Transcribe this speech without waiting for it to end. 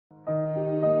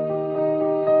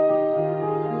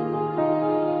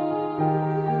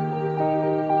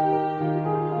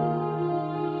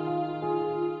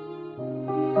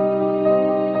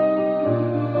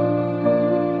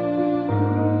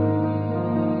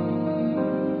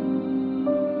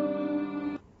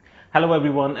Hello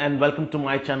everyone and welcome to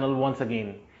my channel once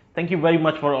again. Thank you very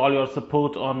much for all your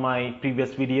support on my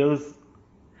previous videos.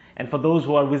 And for those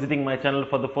who are visiting my channel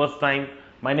for the first time,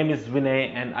 my name is Vinay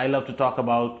and I love to talk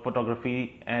about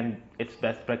photography and its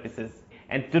best practices.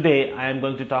 And today I am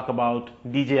going to talk about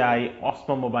DJI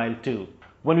Osmo Mobile 2.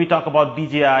 When we talk about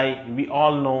DJI, we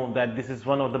all know that this is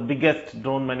one of the biggest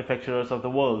drone manufacturers of the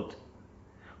world.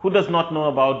 Who does not know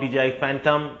about DJI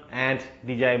Phantom and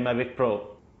DJI Mavic Pro?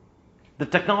 The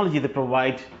technology they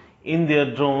provide in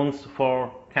their drones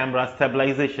for camera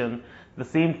stabilization, the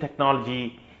same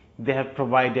technology they have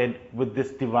provided with this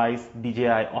device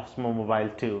DJI Osmo Mobile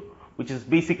 2, which is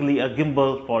basically a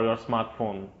gimbal for your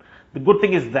smartphone. The good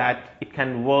thing is that it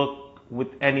can work with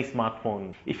any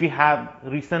smartphone. If you have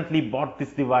recently bought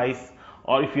this device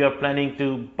or if you are planning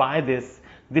to buy this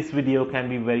video can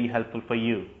be very helpful for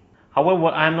you. However,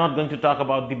 I am not going to talk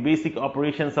about the basic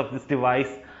operations of this device.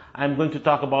 I am going to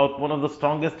talk about one of the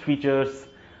strongest features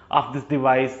of this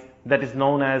device that is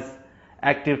known as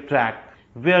ActiveTrack,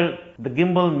 where the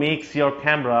gimbal makes your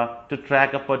camera to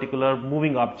track a particular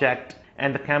moving object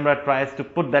and the camera tries to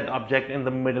put that object in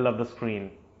the middle of the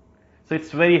screen. So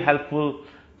it's very helpful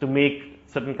to make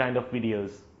certain kind of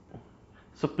videos.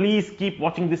 So please keep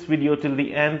watching this video till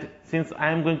the end, since I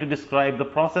am going to describe the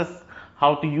process,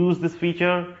 how to use this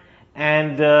feature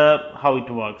and how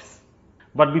it works.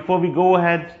 But before we go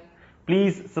ahead,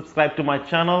 please subscribe to my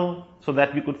channel so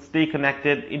that we could stay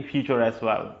connected in future as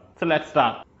well. So let's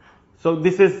start. So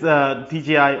this is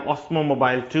DJI Osmo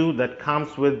Mobile 2 that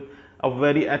comes with a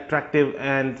very attractive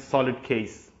and solid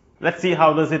case. Let's see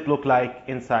how does it look like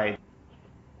inside.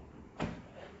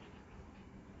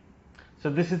 So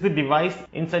this is the device.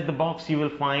 Inside the box you will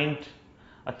find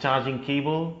a charging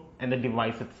cable and the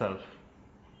device itself.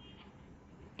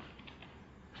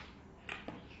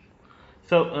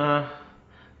 So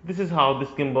this is how this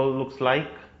gimbal looks like.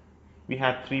 We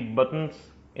have 3 buttons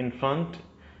in front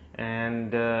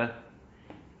and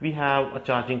we have a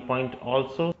charging point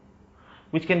also,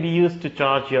 which can be used to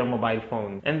charge your mobile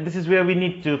phone. And this is where we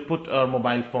need to put our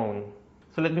mobile phone.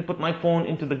 So let me put my phone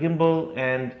into the gimbal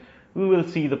and we will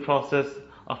see the process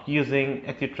of using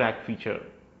ActiveTrack feature.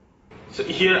 So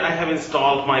here I have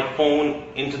installed my phone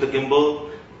into the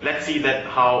gimbal. Let's see that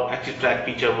how ActiveTrack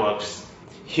feature works.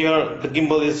 Here the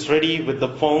gimbal is ready with the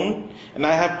phone and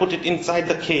I have put it inside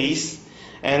the case,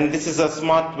 and this is a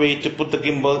smart way to put the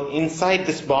gimbal inside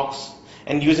this box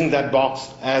and using that box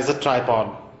as a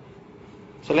tripod.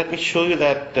 So let me show you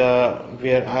that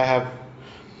where I have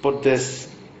put this.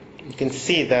 You can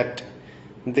see that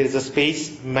there is a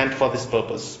space meant for this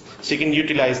purpose, so you can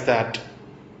utilize that.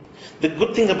 The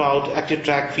good thing about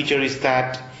ActiveTrack feature is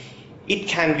that it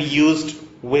can be used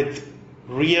with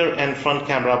rear and front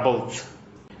camera both.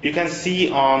 You can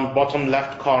see on bottom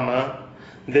left corner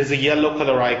there is a yellow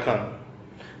color icon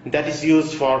that is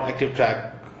used for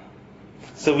ActiveTrack.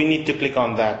 So we need to click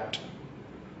on that.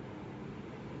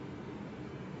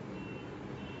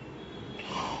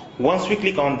 Once we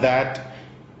click on that,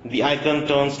 the icon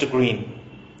turns to green.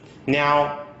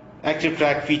 Now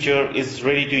ActiveTrack feature is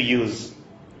ready to use.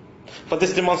 For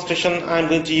this demonstration I am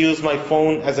going to use my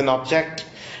phone as an object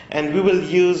and we will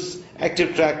use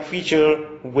ActiveTrack feature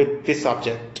with this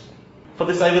object. For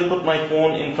this I will put my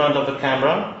phone in front of the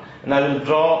camera and I will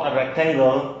draw a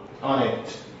rectangle on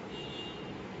it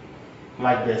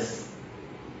like this.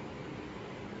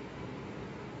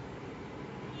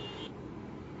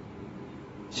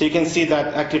 So you can see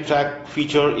that ActiveTrack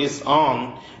feature is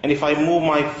on, and if I move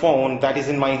my phone that is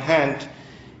in my hand,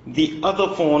 the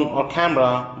other phone or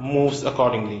camera moves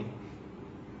accordingly.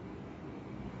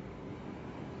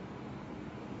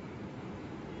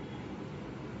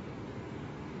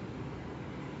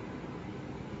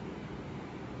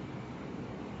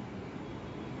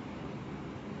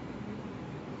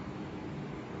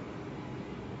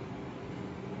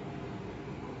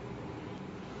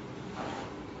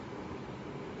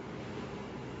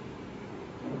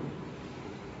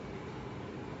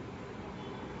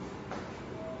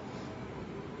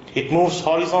 It moves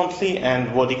horizontally and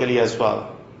vertically as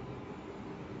well.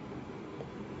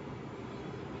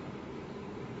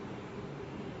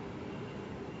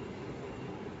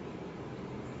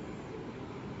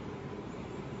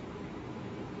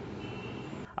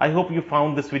 I hope you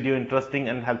found this video interesting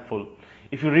and helpful.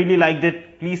 If you really liked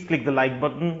it, please click the like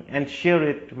button and share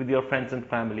it with your friends and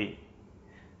family.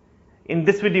 In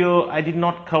this video, I did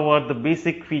not cover the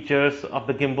basic features of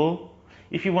the gimbal.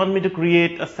 If you want me to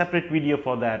create a separate video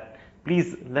for that,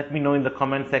 please let me know in the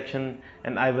comment section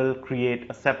and I will create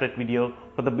a separate video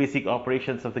for the basic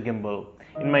operations of the gimbal.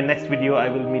 In my next video, I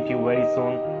will meet you very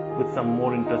soon with some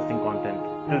more interesting content.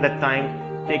 Till that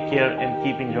time, Take care and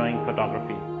keep enjoying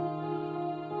photography.